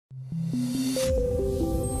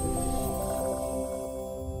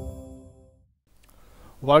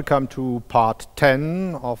Welcome to part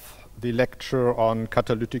 10 of the lecture on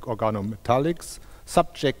catalytic organometallics.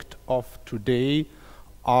 Subject of today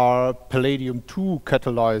are palladium-2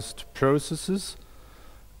 catalyzed processes.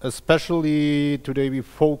 Especially today we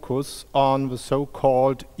focus on the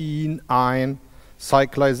so-called Enyne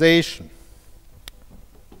cyclization.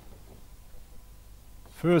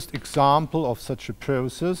 First example of such a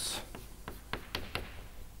process.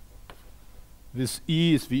 This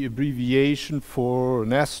E is the abbreviation for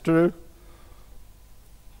an ester,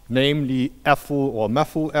 namely ethyl or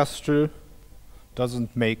methyl ester.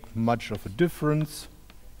 Doesn't make much of a difference.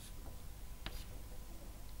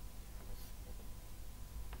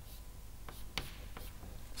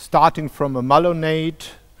 Starting from a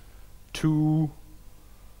malonate, two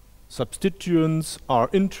substituents are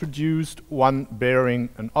introduced, one bearing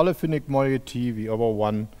an olefinic moiety, the other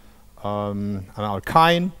one an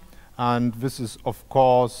alkyne. And this is, of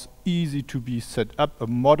course, easy to be set up, a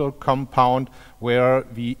model compound where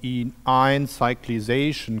the Enyne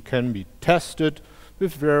cyclization can be tested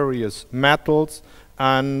with various metals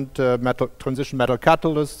and transition metal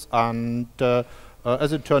catalysts. And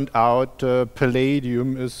as it turned out,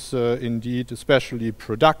 palladium is indeed especially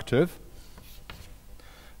productive.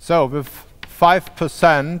 So with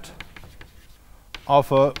 5%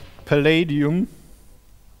 of a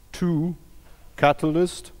palladium-2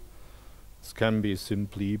 catalyst, this can be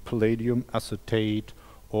simply palladium acetate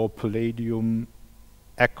or palladium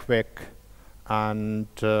aqueous and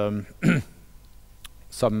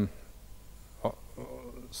some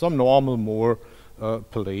normal more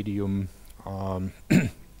palladium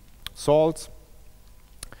salts.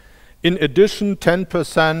 In addition,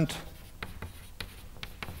 10%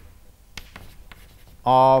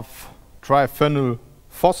 of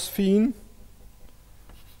triphenylphosphine.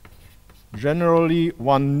 Generally,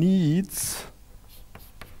 one needs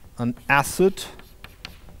an acid,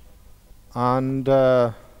 and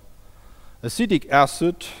acetic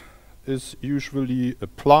acid is usually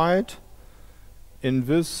applied. In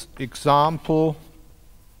this example,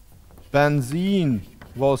 benzene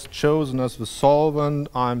was chosen as the solvent.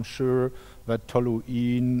 I'm sure that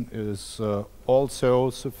toluene is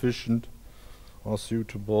also sufficient or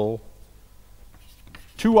suitable.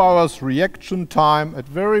 2 hours reaction time at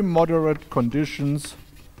very moderate conditions,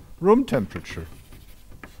 room temperature.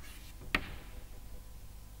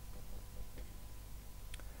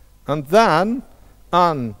 And then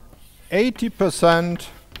an 80%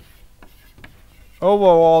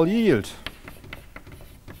 overall yield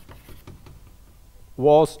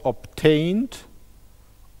was obtained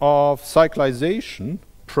of cyclization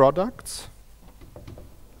products.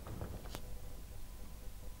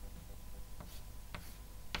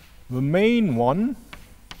 The main one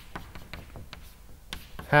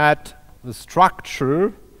had the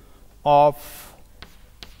structure of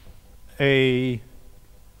a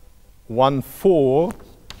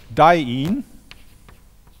 1,4-diene,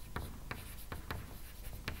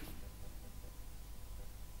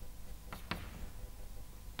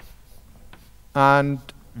 and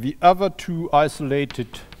the other two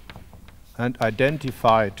isolated and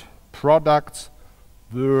identified products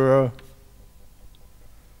were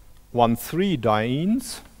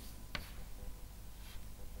 1,3-dienes,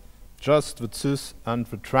 just the cis and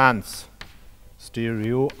the trans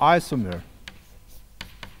stereoisomer.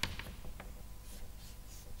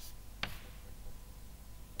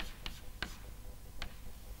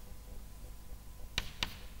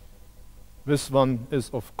 This one is,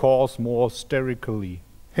 of course, more sterically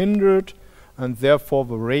hindered, and therefore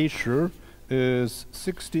the ratio is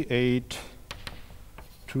 68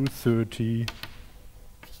 to 30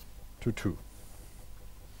 to 2.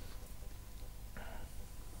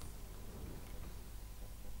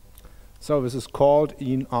 So this is called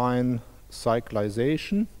Enyne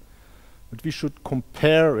cyclization, but we should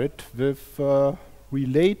compare it with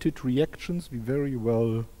related reactions we very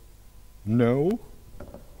well know.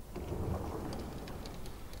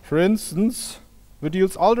 For instance, the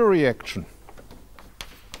Diels-Alder reaction.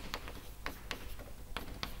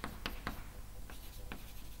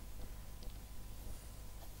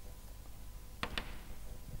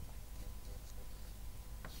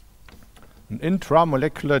 An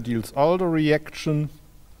intramolecular Diels-Alder reaction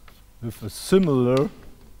with a similar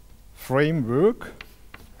framework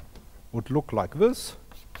would look like this.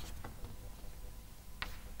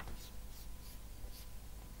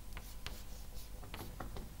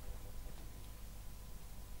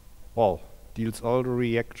 Well, Diels-Alder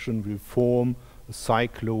reaction will form a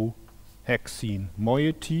cyclohexene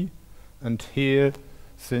moiety, and here,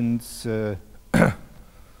 since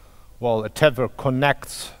well, a tether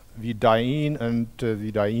connects the diene and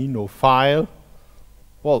the dienophile,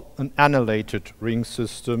 well, an annihilated ring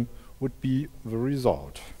system would be the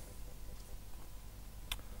result.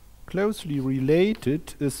 Closely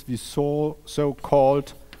related is the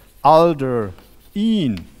so-called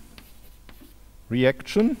Alder-Enyne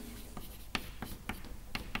reaction,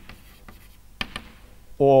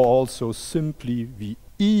 or also simply the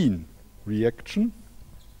Enyne reaction.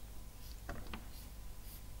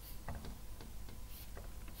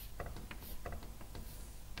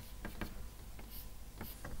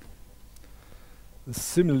 The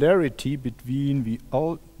similarity between the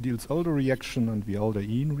Diels-Alder reaction and the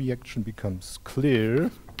Alder-Enyne reaction becomes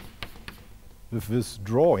clear with this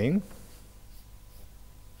drawing.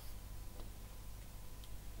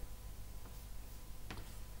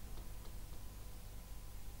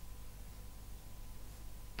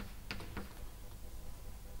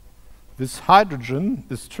 This hydrogen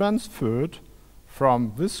is transferred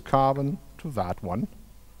from this carbon to that one,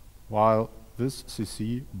 while this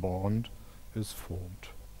CC bond is formed.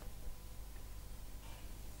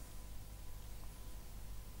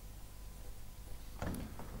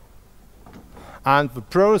 And the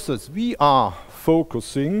process we are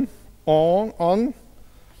focusing on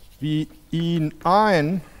the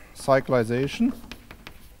Enyne cyclization,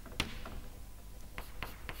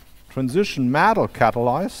 transition metal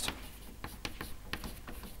catalyzed,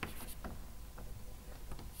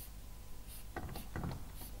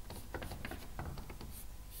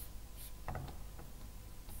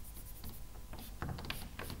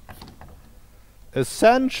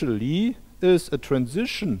 essentially is a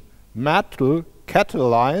transition metal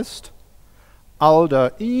catalyzed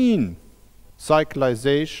Alder-Enyne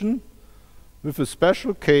cyclization with a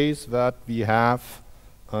special case that we have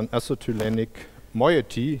an acetylenic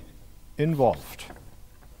moiety involved.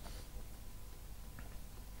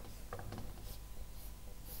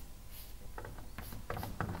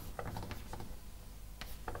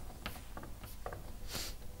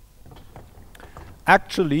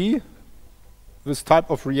 Actually, this type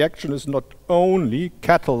of reaction is not only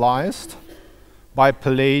catalyzed by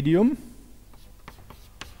palladium,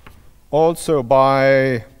 also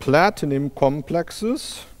by platinum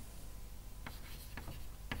complexes,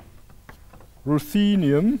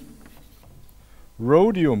 ruthenium,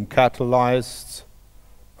 rhodium catalyzed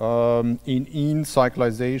Enyne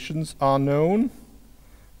cyclizations are known,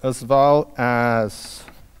 as well as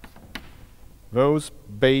those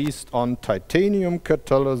based on titanium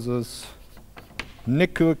catalysis,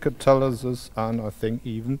 nickel catalysis, and I think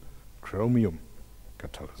even chromium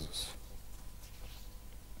catalysis.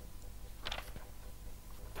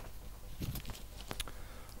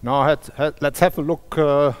 Now let's have a look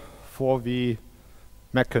for the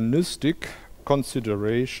mechanistic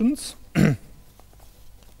considerations.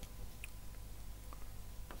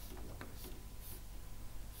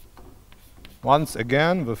 Once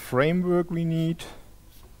again, the framework we need.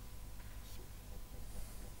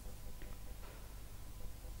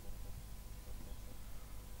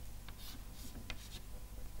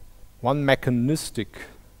 One mechanistic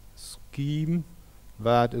scheme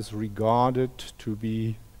that is regarded to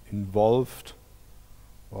be involved,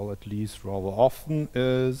 well, at least rather often,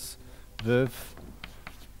 is with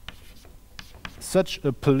such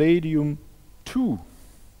a palladium-2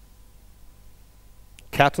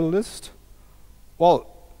 catalyst. Well,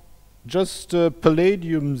 just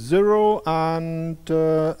palladium-0 and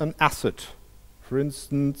an acid, for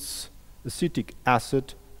instance, acetic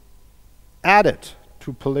acid added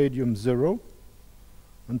to palladium-0,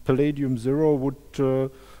 and palladium-0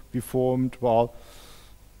 would be formed, well,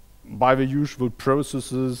 by the usual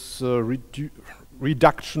processes,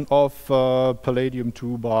 reduction of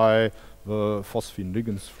palladium-2 by the phosphine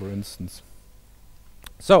ligands, for instance.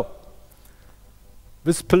 So,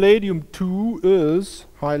 this palladium-2 is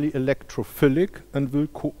highly electrophilic and will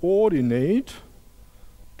coordinate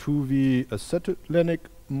to the acetylenic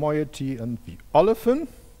moiety and the olefin.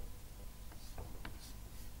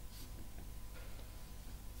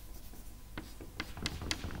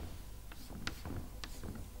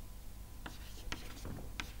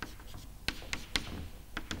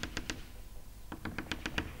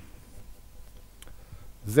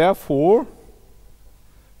 Therefore,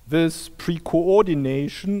 this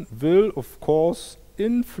pre-coordination will, of course,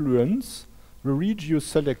 influence the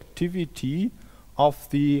regioselectivity of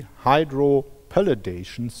the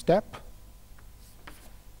hydropalladation step.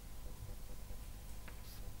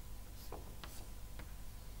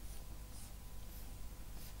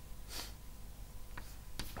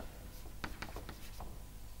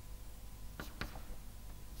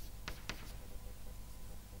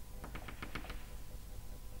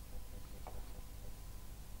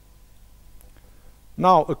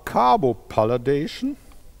 Now, a carbopalladation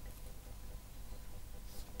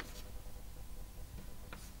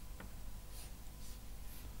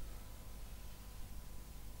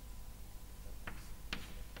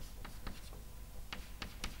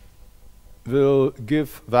will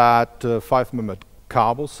give that 5-membered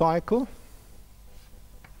carbo cycle.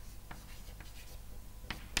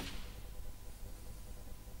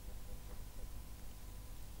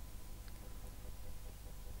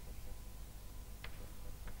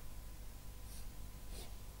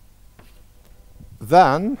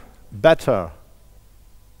 Then better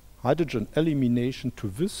hydrogen elimination to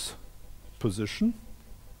this position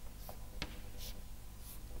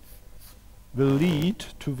will lead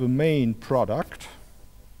to the main product,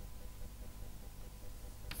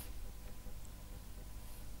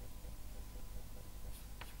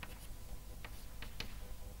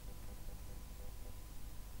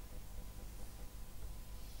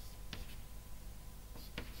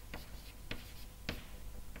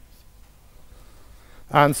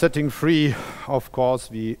 and setting free, of course,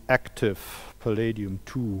 the active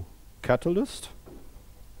palladium-2 catalyst.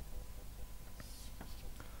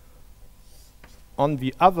 On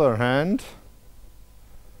the other hand,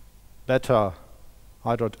 better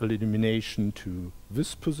hydride elimination to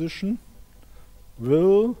this position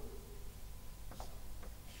will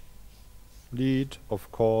lead,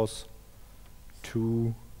 of course,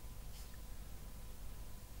 to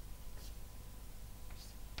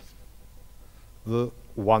the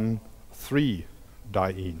 1,3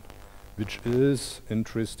 diene, which is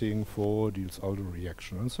interesting for Diels-Alder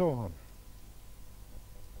reaction and so on.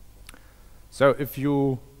 So if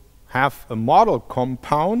you have a model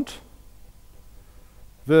compound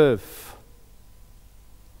with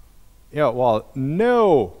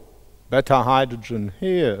no beta hydrogen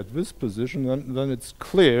here at this position, then it's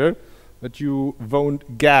clear that you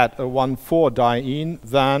won't get a 1,4 diene,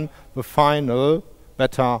 then the final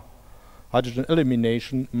beta hydrogen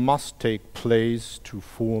elimination must take place to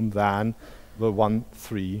form then the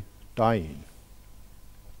 1,3 diene.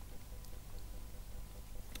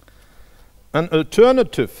 An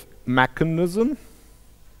alternative mechanism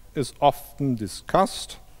is often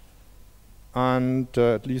discussed, and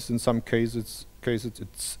at least in some cases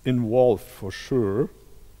it's involved for sure.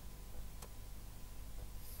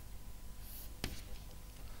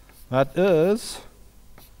 That is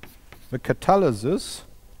the catalysis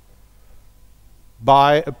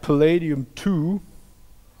by a palladium-2,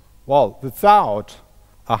 without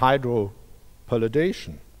a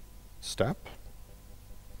hydropalladation step.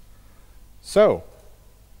 So,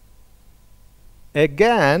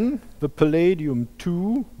 again, the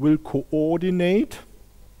palladium-2 will coordinate,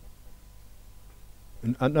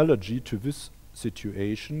 in analogy to this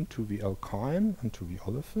situation, to the alkyne and to the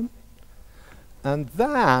olefin. And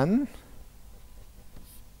then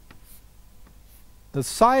a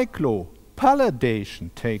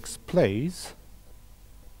cyclopalladation takes place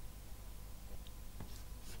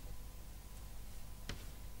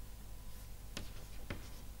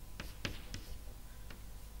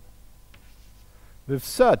with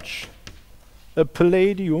such a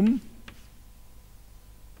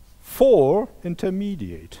palladium-4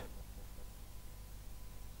 intermediate.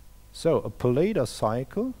 So a pallada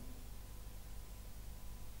cycle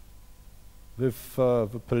with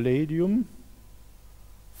the palladium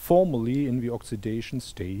formally in the oxidation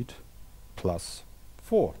state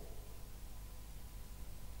 +4.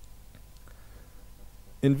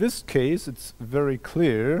 In this case, it's very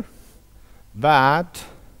clear that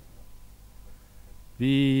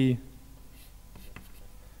the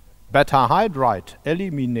beta hydride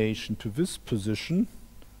elimination to this position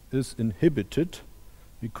is inhibited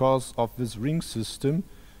because of this ring system.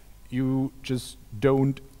 You just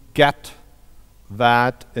don't get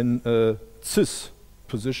that in a cis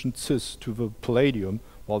position, cis to the palladium,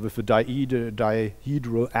 or with a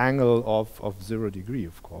dihedral angle of 0 degree,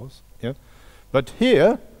 of course. Yeah. But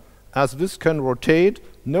here, as this can rotate,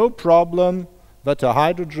 no problem, beta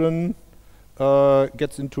hydrogen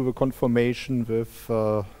gets into the conformation with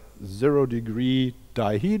 0 degree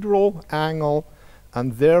dihedral angle,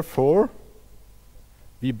 and therefore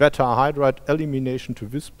the beta hydride elimination to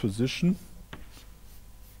this position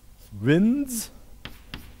wins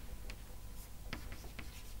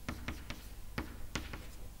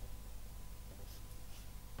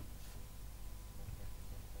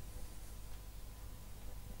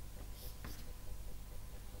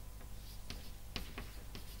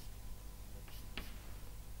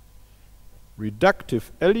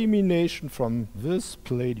reductive elimination from this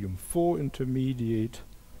palladium-4 intermediate,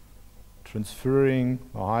 transferring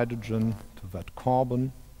the hydrogen to that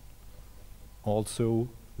carbon, also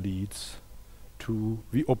leads to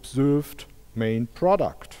the observed main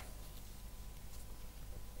product.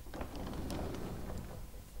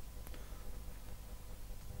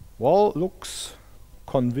 Well, looks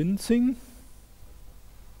convincing.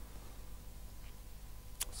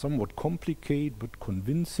 somewhat complicated but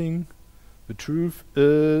convincing. The truth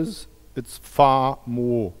is, it's far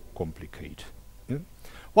more complicated. Yeah?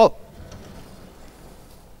 Well,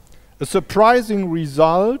 a surprising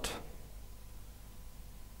result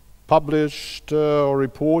published or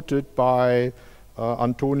reported by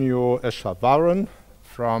Antonio Echavarren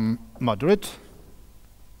from Madrid.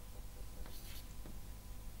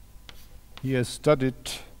 He has studied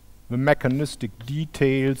the mechanistic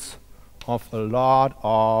details of a lot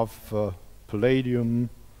of palladium,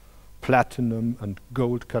 platinum, and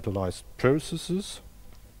gold catalyzed processes.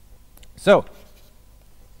 So,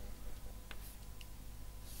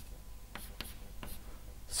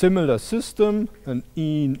 similar system, an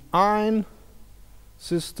Enyne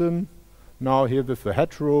system, now here with a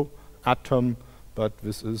hetero atom, but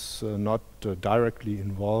this is not directly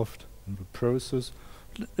involved in the process.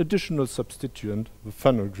 Additional substituent, the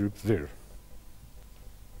funnel group there.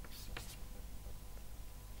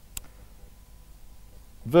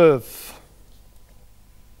 With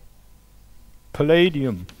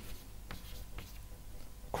palladium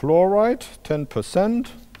chloride, 10%,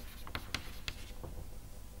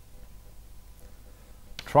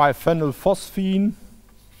 triphenylphosphine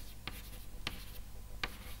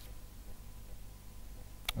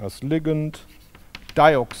as ligand,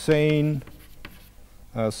 dioxane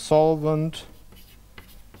as solvent,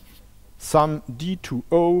 some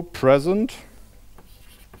D2O present,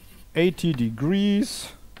 80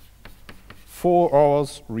 degrees, 4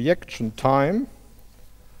 hours reaction time,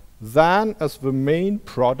 then as the main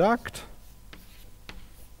product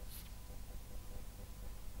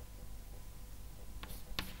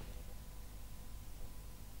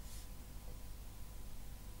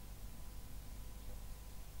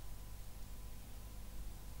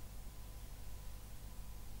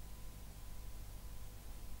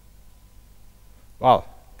well,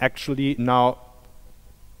 actually now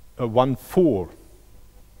a 1,4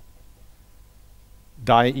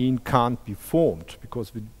 diene can't be formed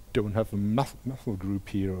because we don't have a methyl group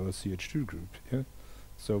here or a CH2 group. Yeah?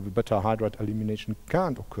 So the beta hydride elimination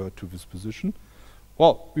can't occur to this position.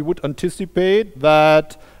 Well, we would anticipate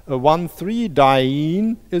that a 1,3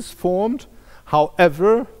 diene is formed.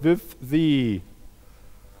 However, with the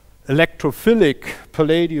electrophilic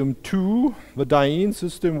palladium-2, the diene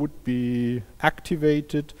system would be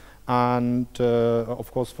activated, and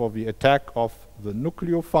of course for the attack of the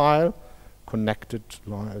nucleophile connected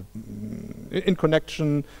in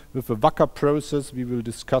connection with the Wacker process we will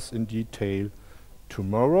discuss in detail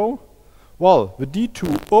tomorrow. Well, the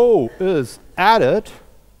D2O is added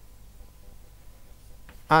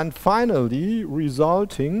and finally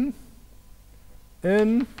resulting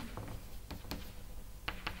in,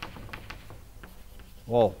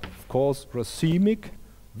 well, of course, racemic,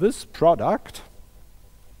 this product.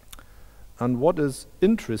 And what is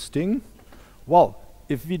interesting, well,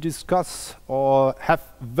 if we discuss or have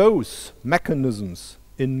those mechanisms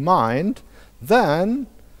in mind, then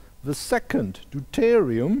the second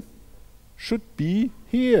deuterium should be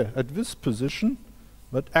here at this position,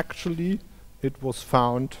 but actually it was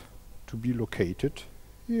found to be located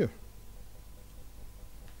here.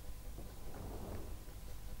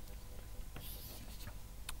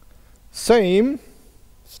 Same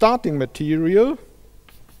starting material,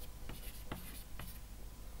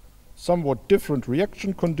 somewhat different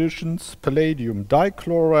reaction conditions, palladium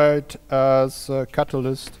dichloride as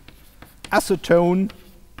catalyst, acetone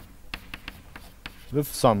with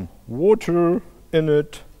some water in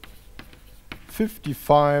it,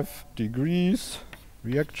 55 degrees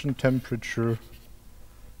reaction temperature,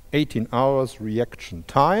 18 hours reaction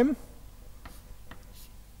time.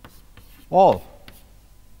 All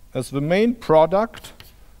as the main product,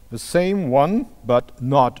 the same one but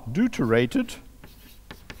not deuterated,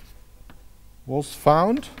 was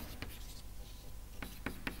found,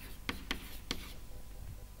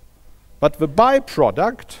 but the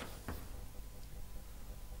byproduct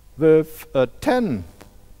with a 10%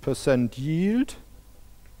 yield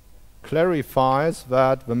clarifies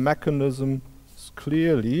that the mechanism is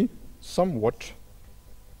clearly somewhat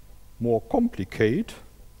more complicated.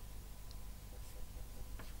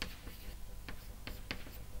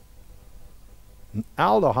 An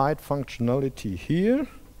aldehyde functionality here,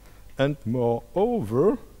 and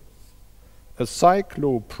moreover a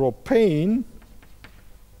cyclopropane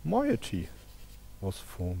moiety was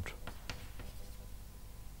formed.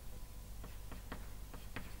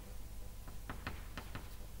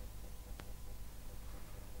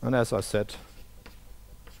 And as I said,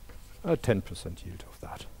 a 10% yield of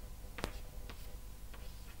that.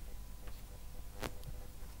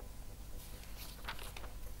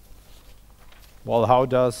 Well, how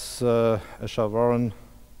does Echavarren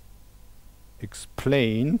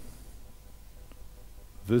explain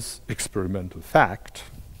this experimental fact?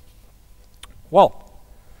 Well,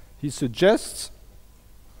 he suggests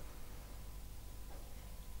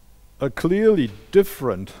a clearly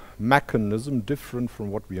different mechanism, different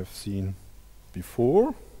from what we have seen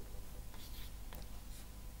before.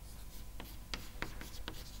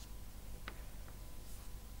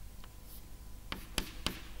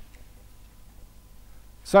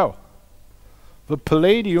 So, the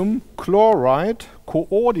palladium chloride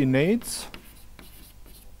coordinates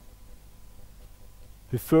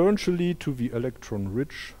differentially to the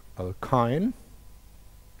electron-rich alkyne,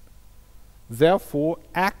 therefore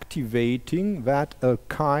activating that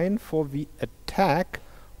alkyne for the attack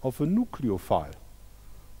of a nucleophile.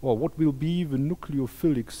 Well, what will be the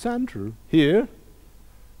nucleophilic center here?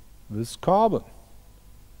 This carbon.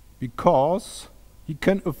 Because he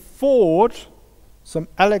can afford some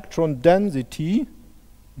electron density,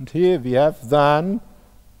 and here we have then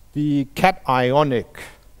the cationic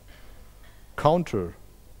counter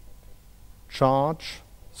charge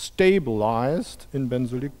stabilized in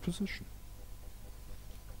benzylic position.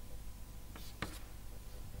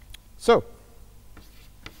 So,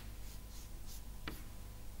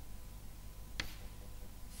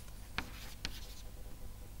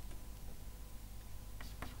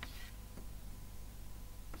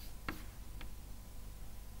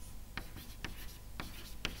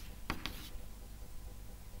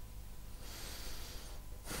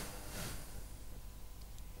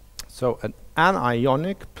 an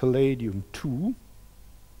anionic palladium-2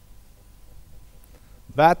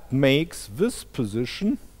 that makes this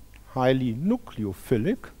position highly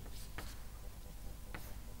nucleophilic,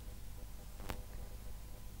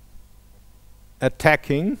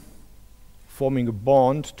 attacking, forming a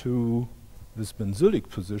bond to this benzylic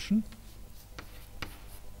position.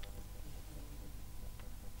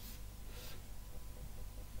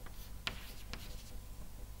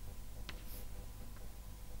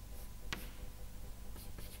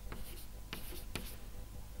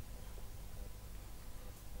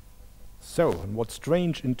 So, and what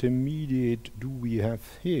strange intermediate do we have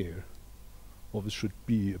here? Well, this should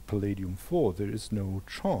be a palladium-4. There is no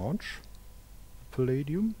charge,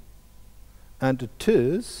 palladium, and it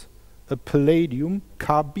is a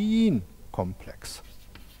palladium-carbene complex.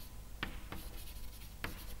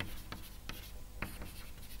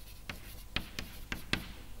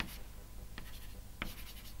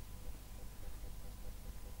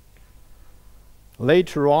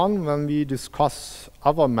 Later on, when we discuss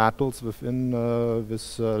other metals within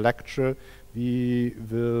this lecture, we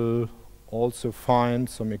will also find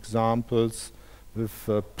some examples with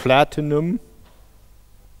platinum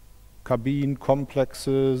carbene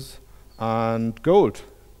complexes and gold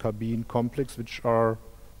carbene complex, which are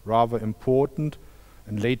rather important.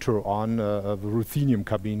 And later on, the ruthenium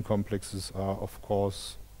carbene complexes are, of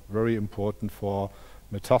course, very important for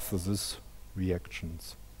metathesis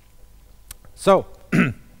reactions. So,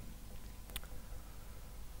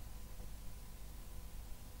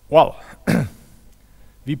 well,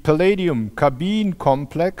 the palladium-carbene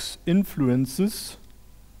complex influences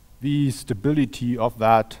the stability of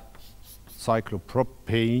that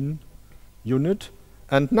cyclopropane unit,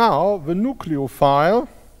 and now the nucleophile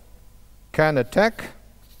can attack,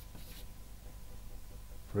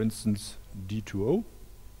 for instance, D2O.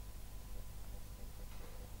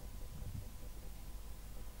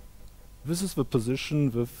 This is the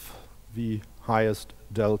position with the highest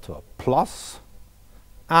delta plus,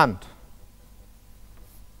 and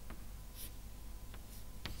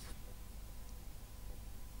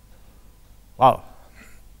well,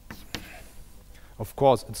 of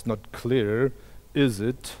course it's not clear, is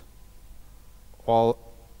it all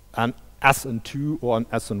an SN2 or an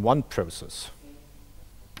SN1 process?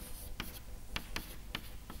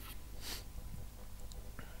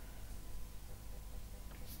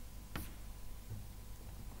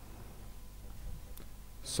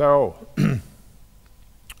 So,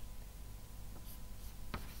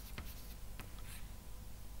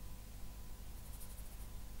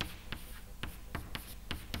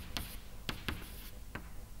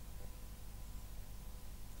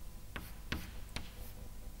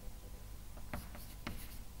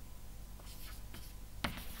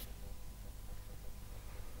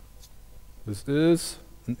 this is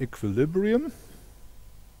an equilibrium,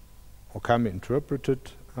 or can be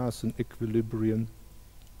interpreted as an equilibrium.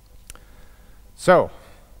 So,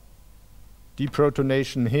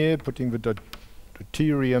 deprotonation here, putting the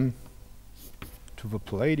deuterium to the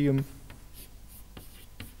palladium.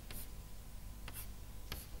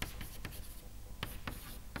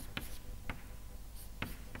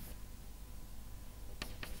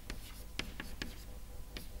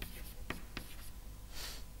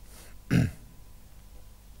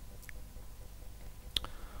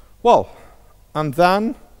 Well, and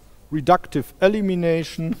then reductive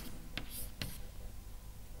elimination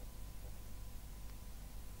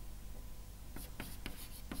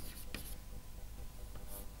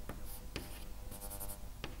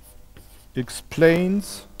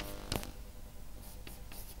explains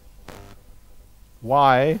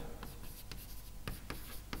why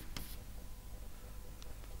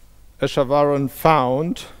Echevarren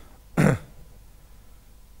found the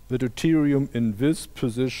deuterium in this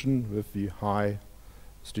position with the high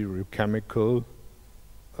stereochemical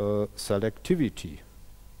selectivity.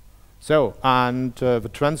 So, and the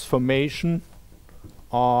transformation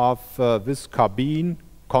of this carbene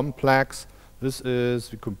complex, this is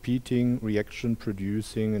the competing reaction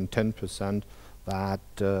producing in 10% that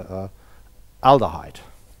aldehyde.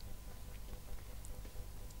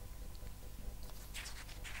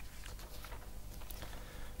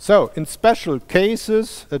 So, in special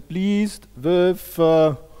cases, at least with,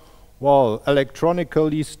 well,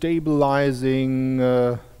 electronically stabilizing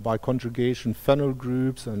by conjugation phenyl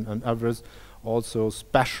groups and others, also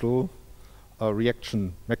special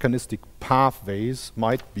reaction mechanistic pathways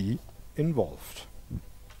might be involved.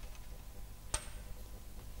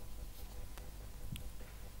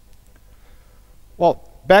 Well,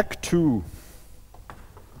 back to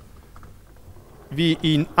the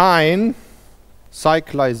Enyne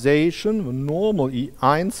cyclization, the normal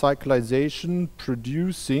Enyne cyclization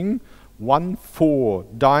producing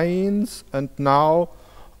 1,4-dienes, and now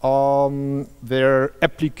their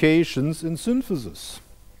applications in synthesis.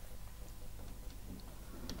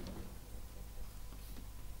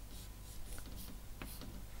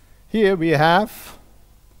 Here we have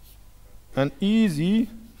an easy,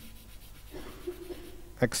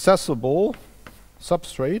 accessible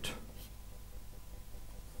substrate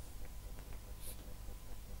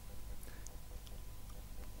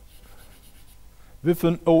with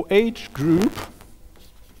an OH group.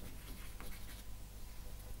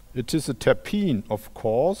 It is a terpene, of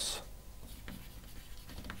course,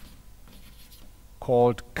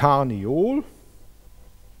 called carniol.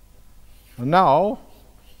 And now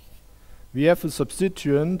we have a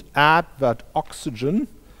substituent at that oxygen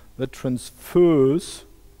that transfers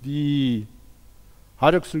the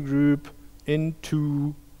hydroxyl group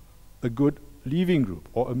into a good leaving group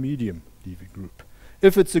or a medium leaving group.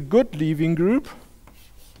 If it's a good leaving group,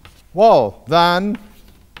 well, then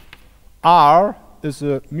R is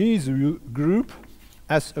a mesyl group,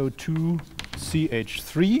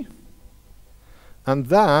 SO2CH3, and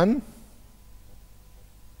then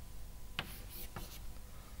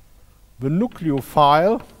the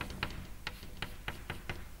nucleophile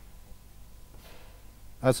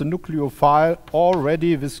as a nucleophile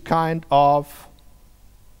already this kind of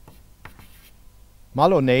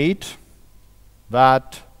malonate,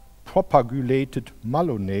 that propagulated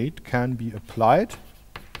malonate can be applied.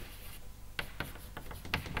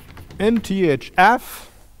 In THF,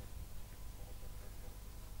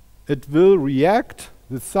 it will react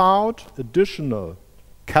without additional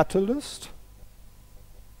catalyst.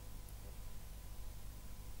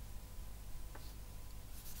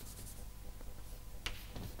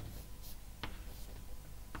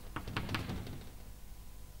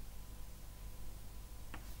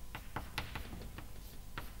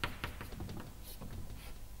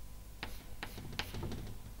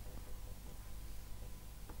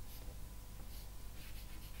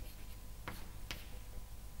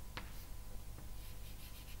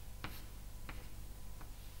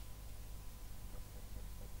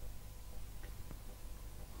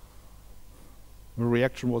 The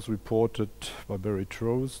reaction was reported by Barry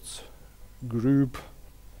Trost's group.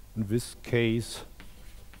 In this case,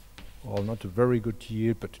 well, not a very good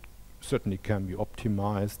yield, but it certainly can be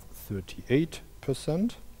optimized,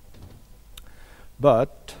 38%.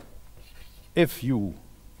 But if you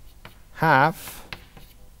have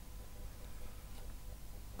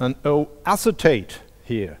an O-acetate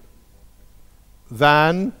here,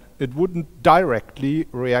 then it wouldn't directly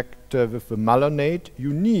react with the malonate.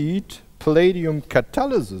 You need palladium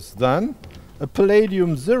catalysis, then a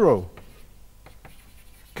palladium 0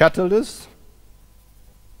 catalyst.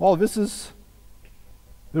 Well, this is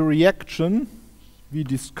the reaction we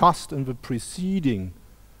discussed in the preceding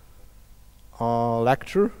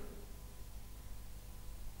lecture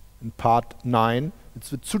in part 9.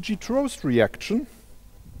 It's the Tsuji-Trost reaction,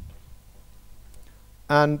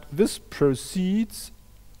 and this proceeds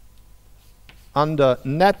under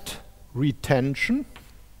net retention.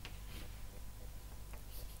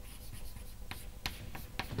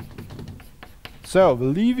 So the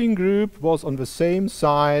leaving group was on the same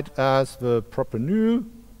side as the propenyl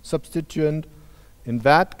substituent. In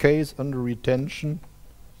that case, under retention,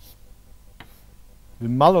 the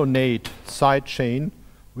malonate side chain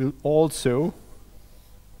will also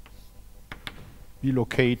be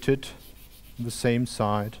located on the same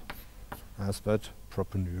side as that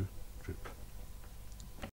propenyl group.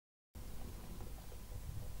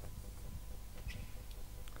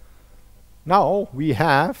 Now we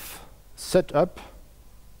have set up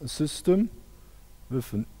a system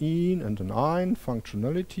with an Enyne and an Enyne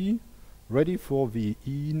functionality ready for the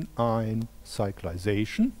Enyne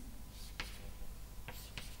cyclization.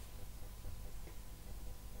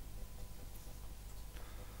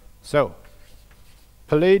 So,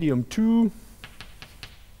 palladium 2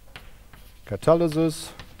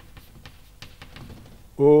 catalysis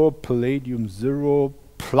or palladium 0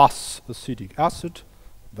 plus acetic acid.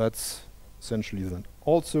 That's essentially then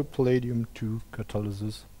also palladium 2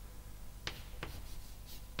 catalysis.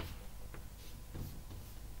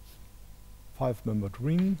 Five-membered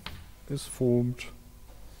ring is formed.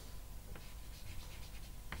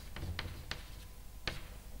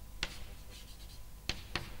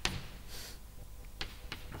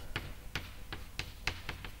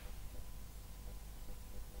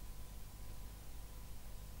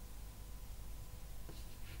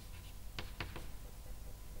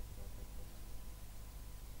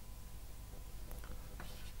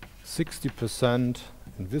 %60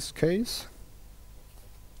 in this case,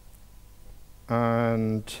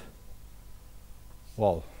 and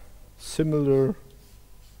well, similar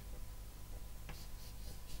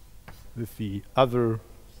with the other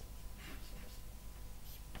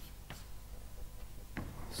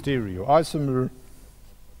stereoisomer.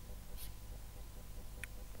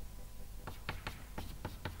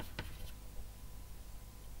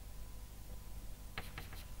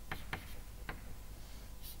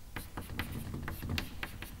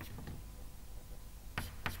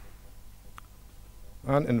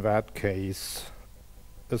 And in that case,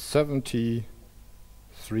 a 73%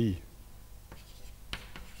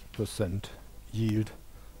 yield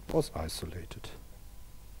was isolated.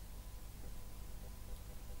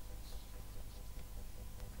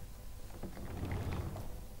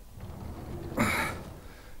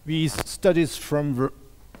 These studies from the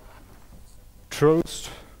Trost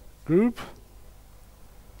group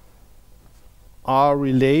are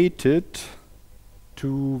related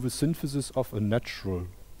to the synthesis of a natural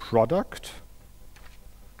product.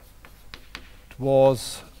 It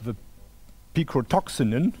was the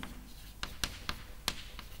picrotoxinin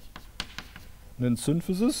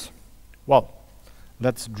synthesis. Well,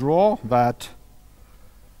 let's draw that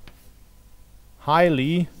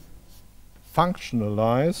highly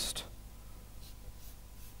functionalized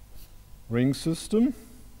ring system.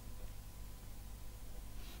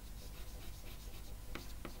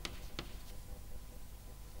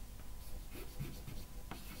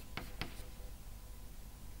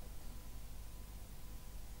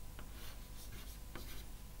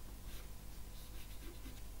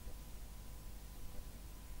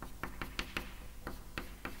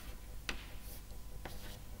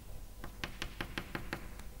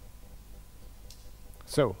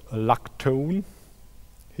 So a lactone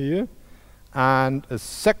here and a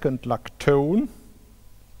second lactone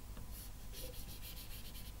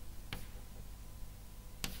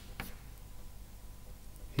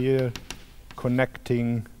here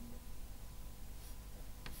connecting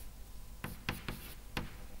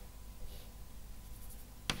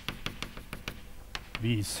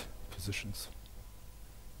these positions.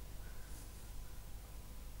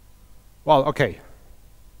 Well, okay.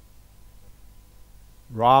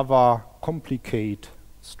 Rather complicated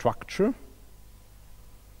structure,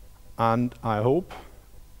 and I hope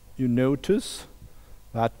you notice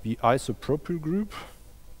that the isopropyl group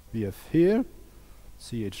we have here,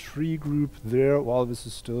 CH3 group there, well, this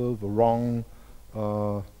is still the wrong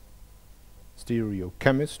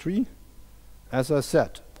stereochemistry. As I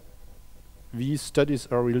said, these studies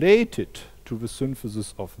are related to the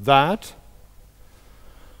synthesis of that.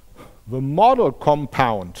 The model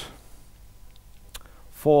compound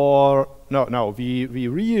for the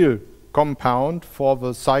real compound for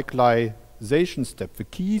the cyclization step, the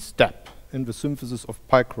key step in the synthesis of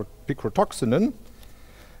picrotoxinin,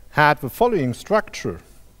 had the following structure.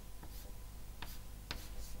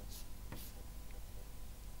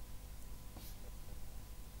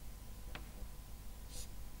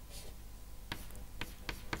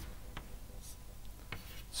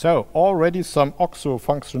 So already some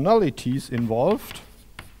oxo-functionalities involved.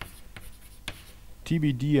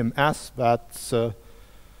 TBDMS, that's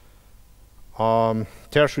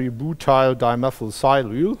tertiary butyl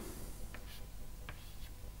dimethylsilyl.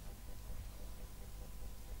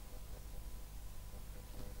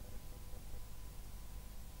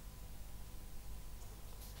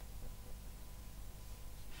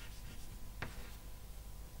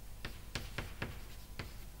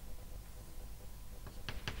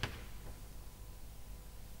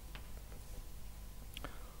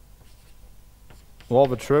 Well,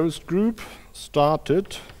 the first group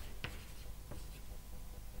started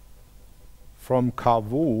from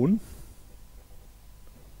carbon,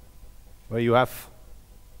 where you have,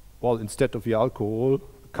 well, instead of the alcohol,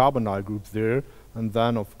 a carbonyl group there, and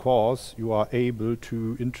then of course you are able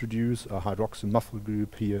to introduce a hydroxymethyl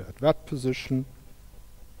group here at that position.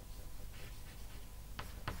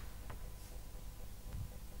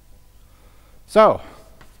 So,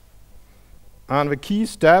 and the key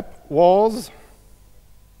step was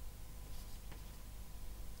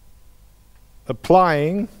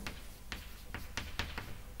applying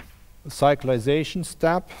a cyclization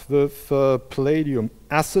step with palladium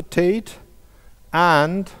acetate,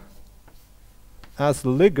 and as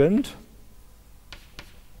ligand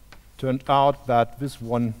turned out that this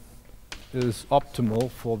one is optimal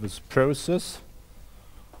for this process.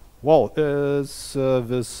 Well, is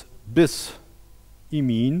this bis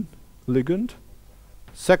Enyne ligand.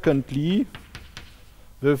 Secondly,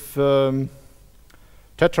 with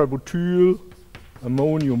tetrabutyl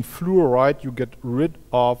ammonium fluoride, you get rid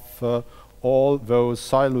of all those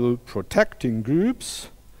silyl protecting groups,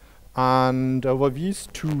 and over these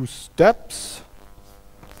two steps,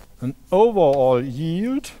 an overall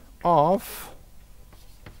yield of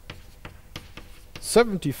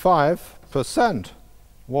 75%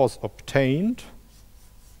 was obtained.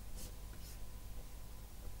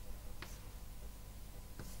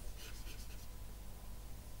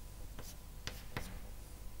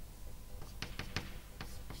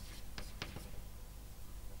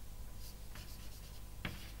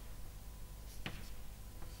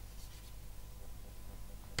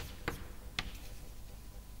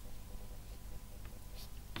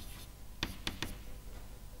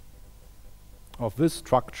 Of this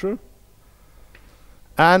structure,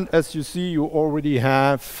 and as you see, you already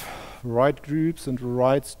have right groups and the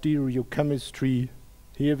right stereochemistry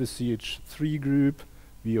here, the CH3 group,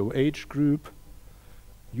 the OH group.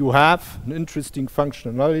 You have an interesting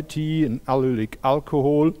functionality in allylic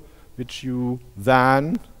alcohol, which you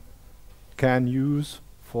then can use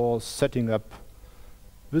for setting up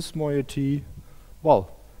this moiety. Well,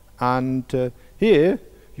 and here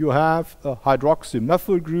you have a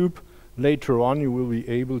hydroxymethyl group. Later on you will be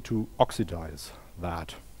able to oxidize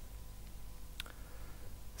that.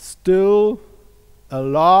 Still a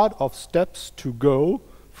lot of steps to go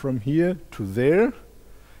from here to there.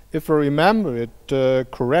 If I remember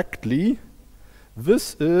it correctly,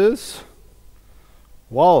 this is,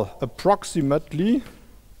 well, approximately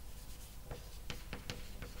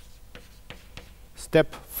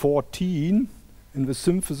step 14 in the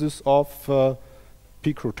synthesis of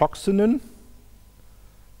picrotoxinin.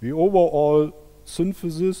 The overall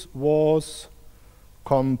synthesis was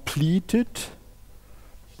completed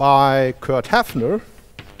by Kurt Hafner,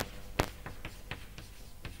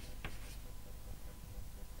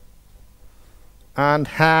 and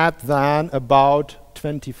had then about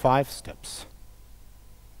 25 steps.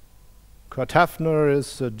 Kurt Hafner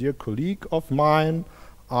is a dear colleague of mine.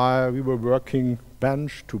 We were working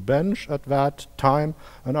bench to bench at that time,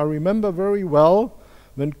 and I remember very well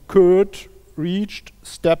when Kurt reached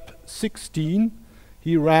step 16,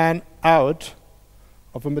 he ran out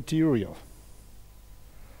of a material.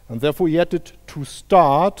 And therefore he had to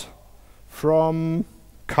start from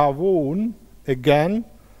carbon again,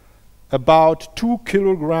 about 2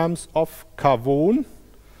 kilograms of carbon,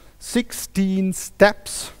 16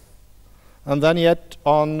 steps, and then he had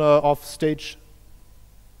on off stage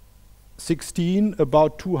 16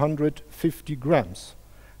 about 250 grams.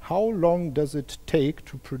 How long does it take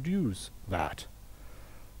to produce that?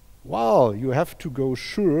 Well, you have to go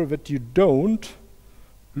sure that you don't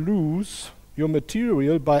lose your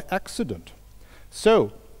material by accident.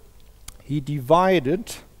 So he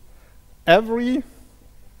divided every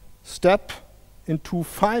step into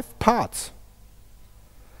 5 parts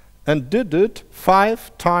and did it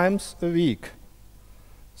 5 times a week.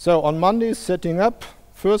 So on Monday, setting up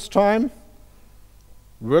first time,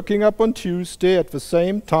 working up on Tuesday at the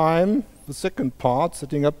same time, the second part,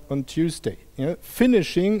 setting up on Tuesday,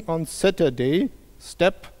 finishing on Saturday,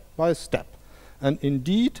 step by step. And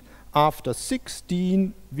indeed, after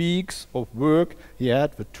 16 weeks of work, he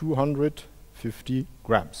had the 250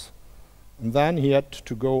 grams. And then he had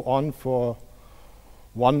to go on for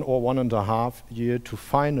 1 or 1.5 years to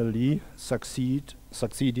finally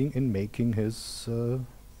succeeding in making his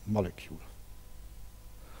molecule.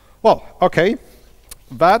 Well, okay.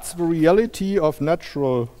 That's the reality of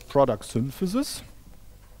natural product synthesis.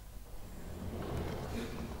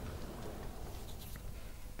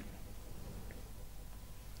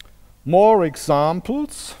 More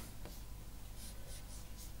examples,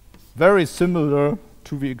 very similar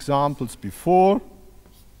to the examples before.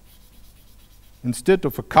 instead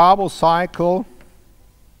of a carbo cycle,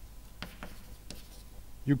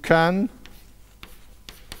 you can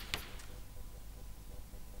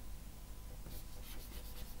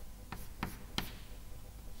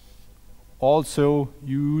also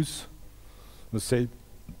use the same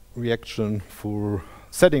reaction for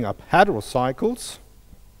setting up heterocycles.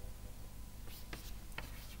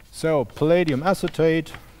 So palladium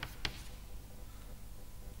acetate,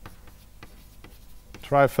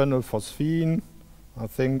 triphenylphosphine, I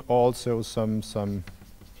think also some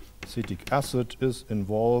acetic acid is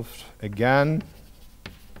involved. Again,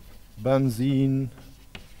 benzene,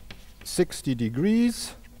 60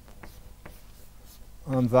 degrees,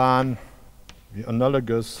 and then the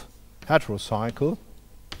analogous heterocycle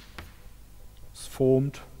is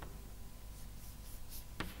formed.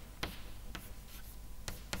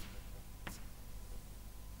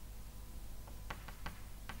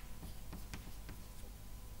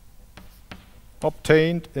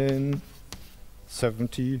 Obtained in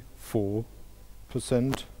 74%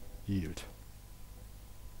 yield.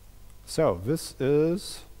 So this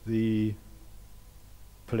is the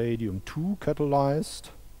palladium-2 catalyzed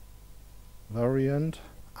variant,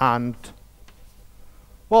 and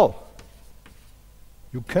well,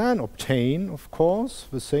 you can obtain, of course,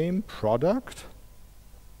 the same product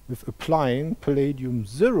with applying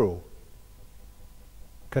palladium-0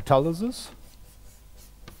 catalysis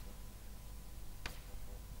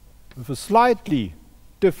with a slightly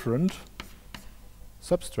different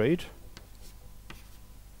substrate.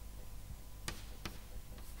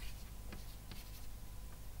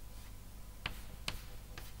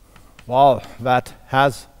 Well, that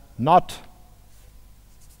has not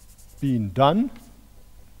been done,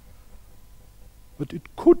 but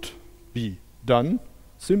it could be done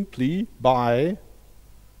simply by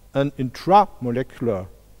an intramolecular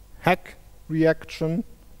Hack reaction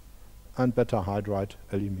and beta hydride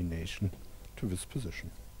elimination to this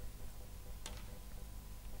position.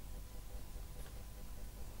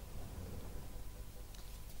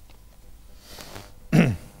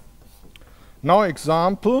 Now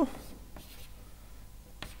example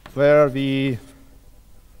where the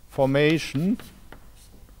formation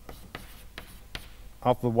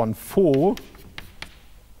of the 1,4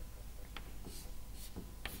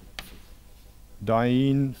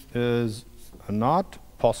 diene is not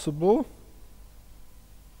possible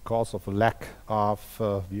because of a lack of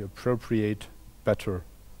the appropriate better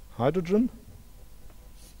hydrogen.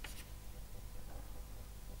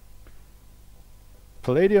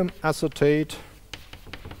 Palladium acetate.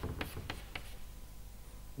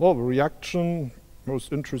 Well, the reaction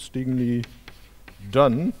most interestingly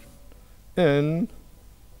done in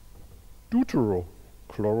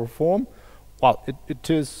deuterochloroform. Well, it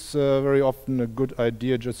is very often a good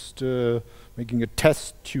idea just making a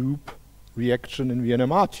test tube reaction in the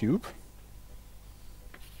NMR tube.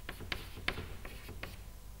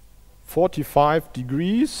 45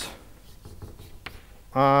 degrees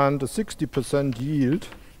and a 60% yield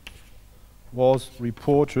was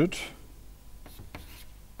reported.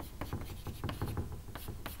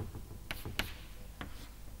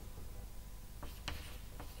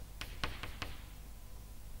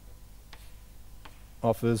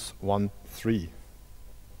 Of this 1,3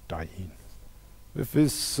 diene. With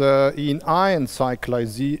this Enyne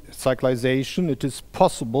cyclization, it is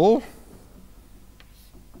possible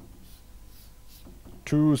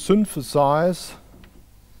to synthesize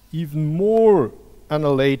even more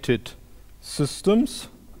annihilated systems.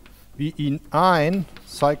 The Enyne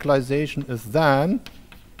cyclization is then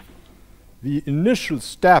the initial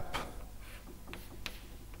step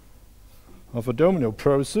of a domino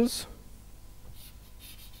process.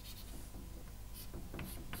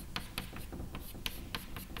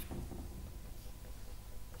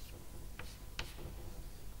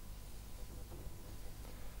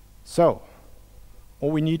 So,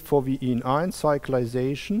 all we need for the Enyne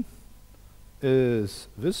cyclization is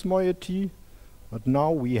this moiety, but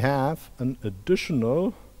now we have an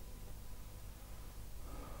additional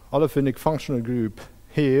olefinic functional group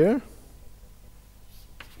here,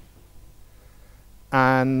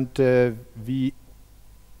 and the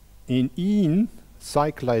Enyne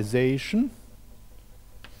cyclization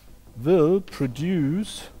will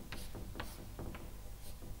produce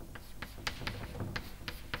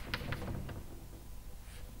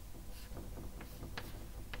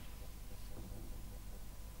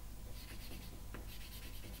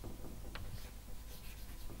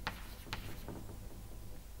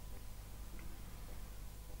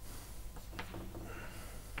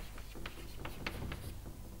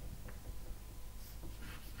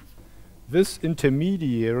this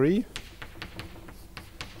intermediary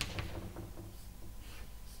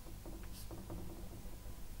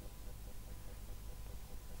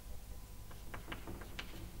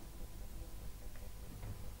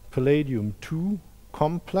palladium-2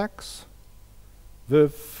 complex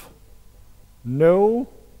with no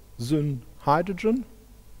Zn hydrogen.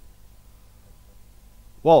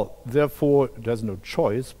 Well, therefore, there's no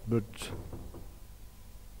choice but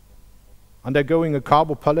undergoing a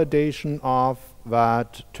carbopalladation of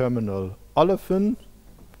that terminal olefin,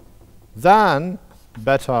 then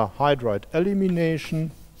beta hydride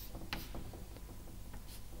elimination,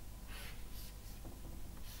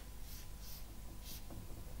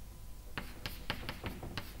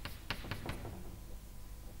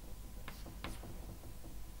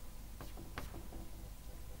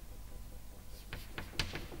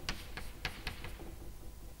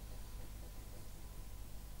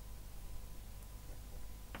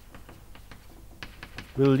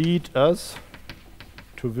 will lead us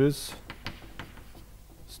to this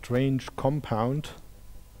strange compound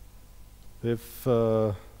with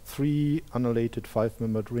 3 annihilated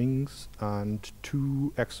 5-membered rings and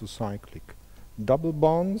 2 exocyclic double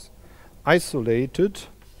bonds, isolated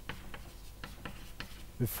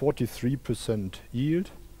with 43%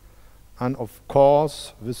 yield. And of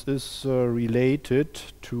course, this is related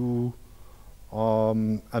to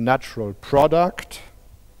a natural product,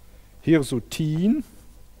 hirsutene,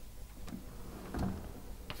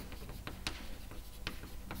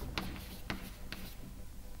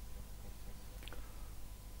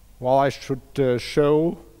 well, I should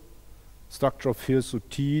show structure of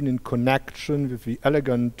hirsutene in connection with the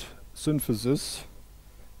elegant synthesis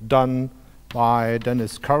done by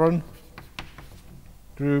Dennis Curran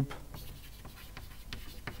group.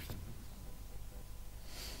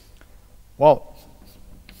 Well,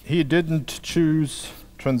 he didn't choose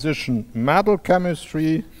transition metal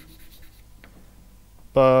chemistry,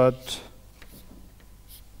 but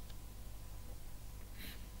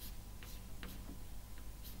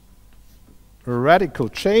a radical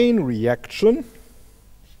chain reaction,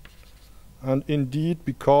 and indeed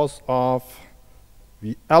because of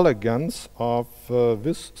the elegance of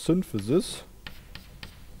this synthesis,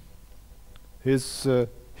 his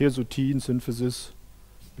hirsutene synthesis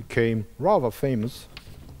became rather famous.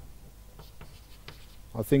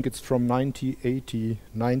 I think it's from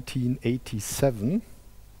 1987.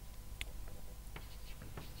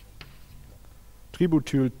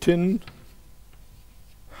 Tributyl tin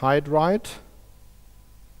hydride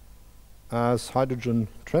as hydrogen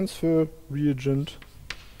transfer reagent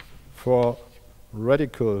for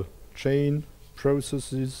radical chain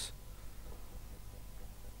processes,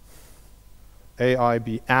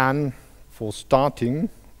 AIBN for starting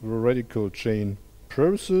the radical chain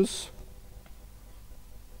process.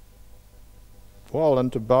 Well,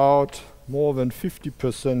 and about more than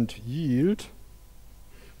 50% yield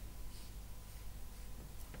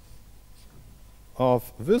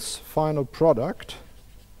of this final product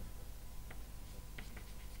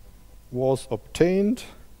was obtained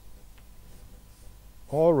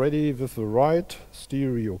already with the right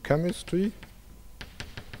stereochemistry.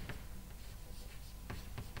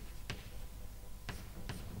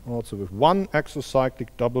 Also with 1 exocyclic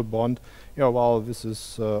double bond. Yeah, well, this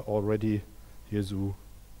is already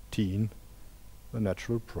hirsutene, the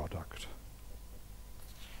natural product.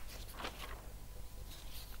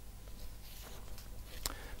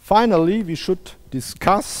 Finally, we should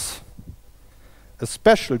discuss a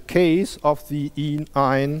special case of the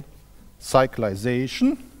Enyne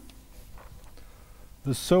cyclization,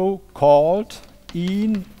 the so-called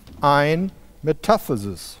Enyne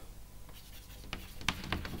metathesis.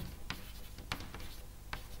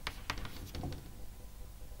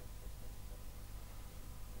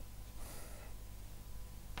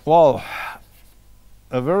 Well,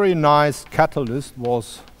 a very nice catalyst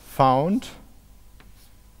was found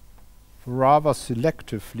rather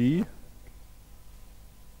selectively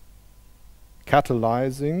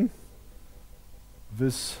catalyzing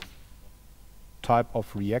this type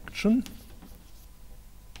of reaction.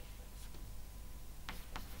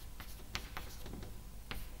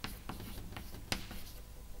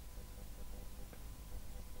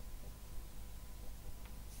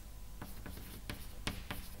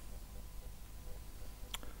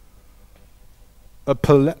 A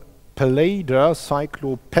pallada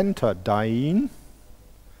cyclopentadiene,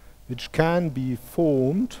 which can be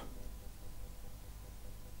formed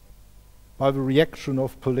by the reaction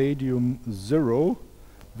of palladium-0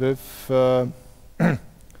 with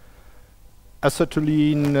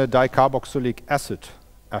acetylene dicarboxylic acid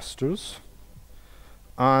esters.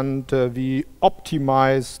 And the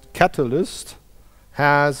optimized catalyst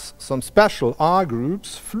has some special R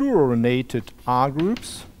groups, fluorinated R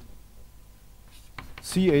groups,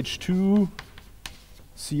 CH2,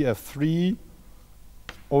 CF3,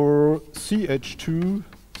 or CH2,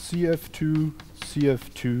 CF2,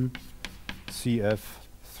 CF2,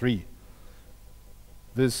 CF3.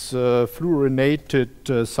 This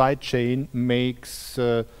fluorinated side chain makes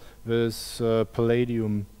this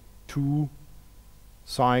palladium-2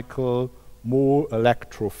 cycle more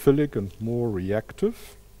electrophilic and more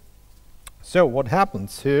reactive. So what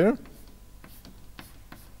happens here?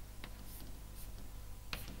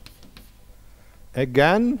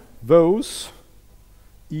 Again, those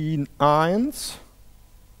Enynes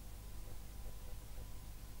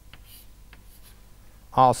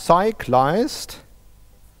are cyclized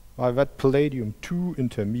by that palladium-2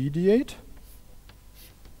 intermediate.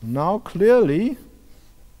 Now clearly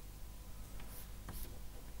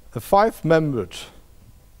a 5-membered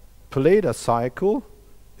pallada cycle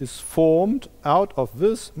is formed out of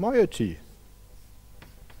this moiety.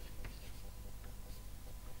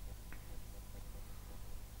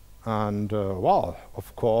 And well,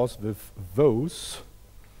 of course, with those,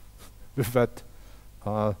 with that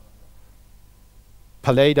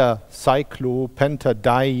pallada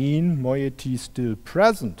cyclopentadiene moiety still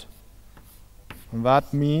present. And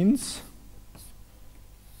that means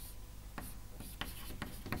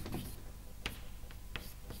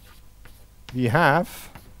we have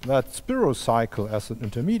that spirocycle as an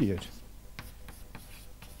intermediate.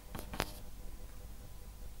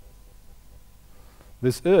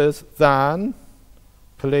 This is then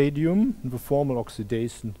palladium in the formal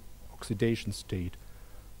oxidation state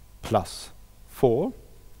 +4.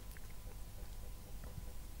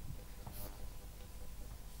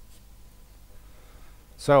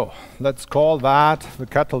 So let's call that the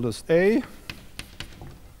catalyst A.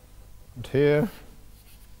 And here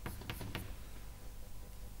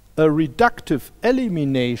a reductive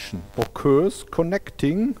elimination occurs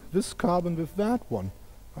connecting this carbon with that one.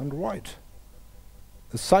 And right,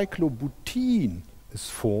 a cyclobutene is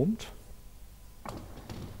formed.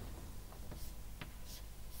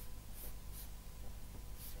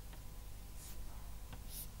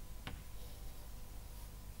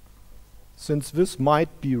 Since this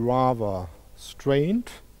might be rather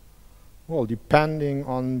strained, well, depending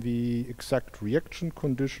on the exact reaction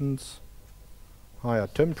conditions, higher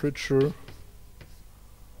temperature,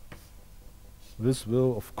 this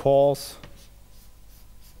will of course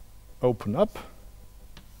open up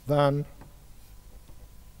then,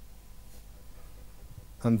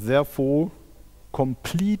 and therefore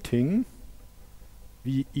completing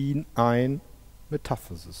the Enyne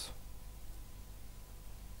metathesis.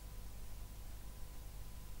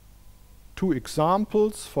 Two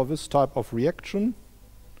examples for this type of reaction,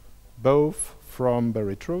 both from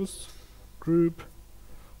Barry-Trost group.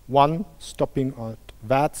 One stopping at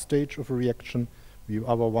that stage of a reaction, the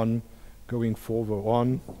other one going forward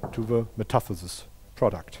on to the metathesis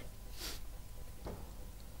product.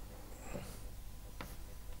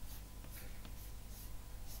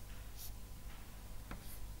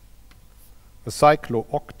 A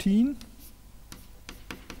cyclooctene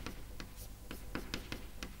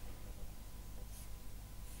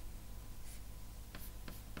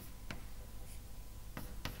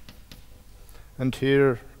and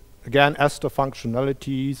here again ester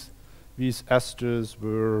functionalities. These esters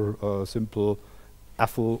were simple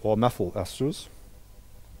ethyl or methyl esters.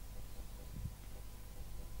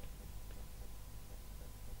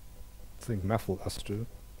 Think methyl ester,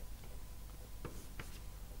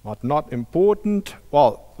 but not important.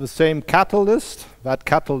 Well, the same catalyst, that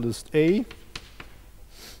catalyst A.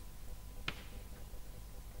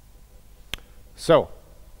 So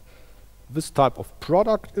this type of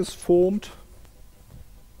product is formed.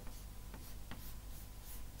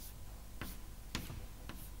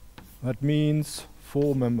 That means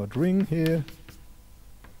 4-membered ring here.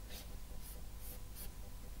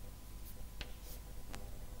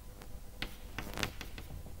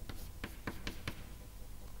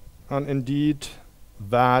 And indeed,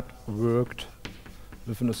 that worked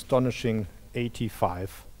with an astonishing 85%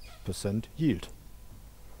 yield.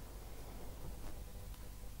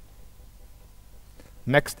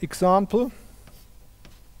 Next example.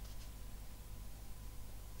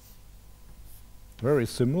 Very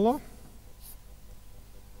similar.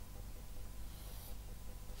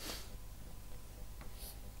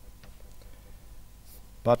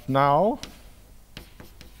 But now,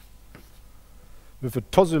 with a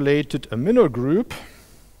tosylated amino group,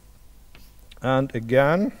 and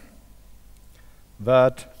again,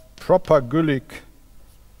 that propagylic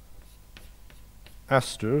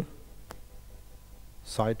ester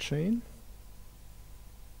side chain.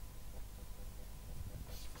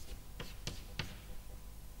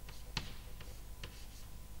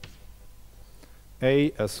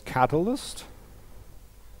 A as catalyst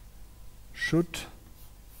should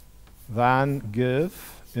then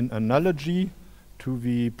give, in analogy to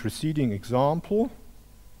the preceding example,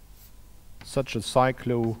 such a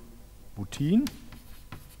cyclobutene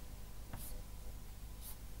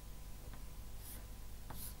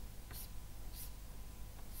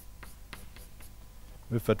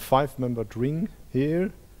with that 5-membered ring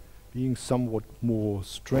here being somewhat more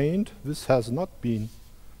strained. This has not been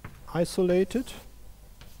isolated.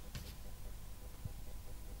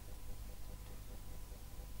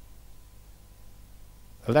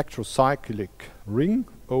 Electrocyclic ring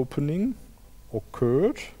opening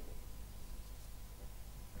occurred.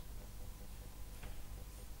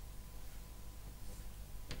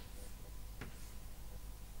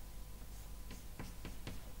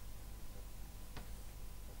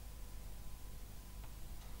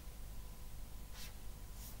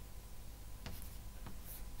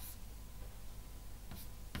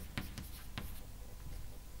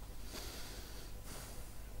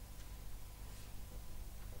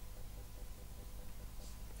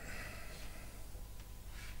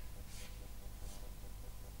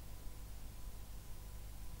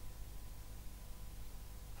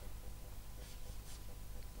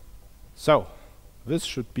 So, this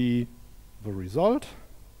should be the result.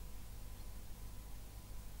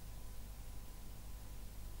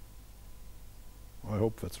 I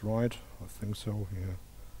hope that's right. I think so, yeah.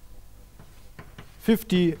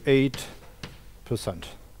 58%.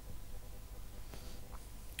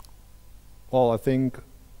 Well, I think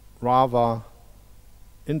rather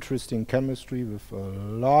interesting chemistry with a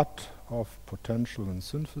lot of potential in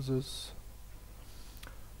synthesis.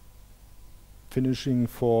 Finishing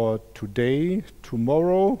for today.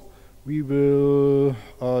 Tomorrow we will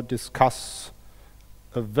discuss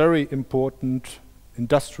a very important,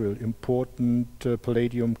 industrial important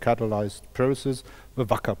palladium catalyzed process, the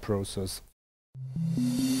Wacker process.